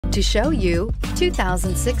To show you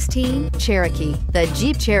 2016 Cherokee. The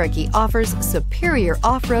Jeep Cherokee offers superior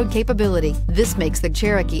off-road capability. This makes the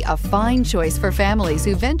Cherokee a fine choice for families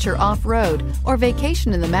who venture off-road or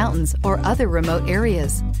vacation in the mountains or other remote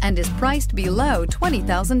areas, and is priced below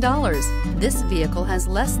 $20,000. This vehicle has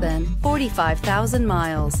less than 45,000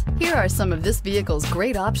 miles. Here are some of this vehicle's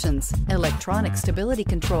great options: electronic stability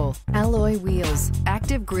control, alloy wheels,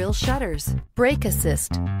 active grille shutters, brake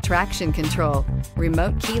assist, traction control,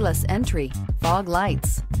 remote keyless entry, fog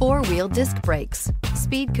lights, four-wheel disc brakes,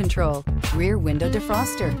 speed control, rear window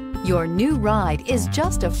defroster. Your new ride is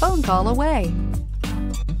just a phone call away.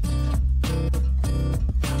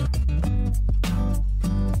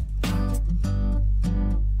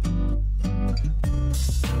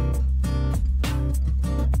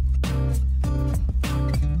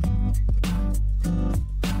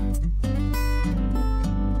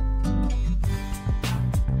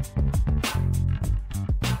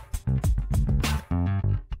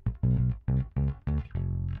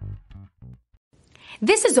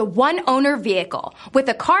 This is a one-owner vehicle with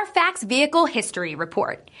a CARFAX Vehicle History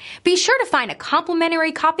Report. Be sure to find a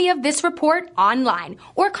complimentary copy of this report online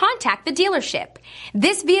or contact the dealership.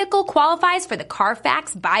 This vehicle qualifies for the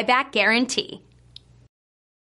CARFAX Buyback Guarantee.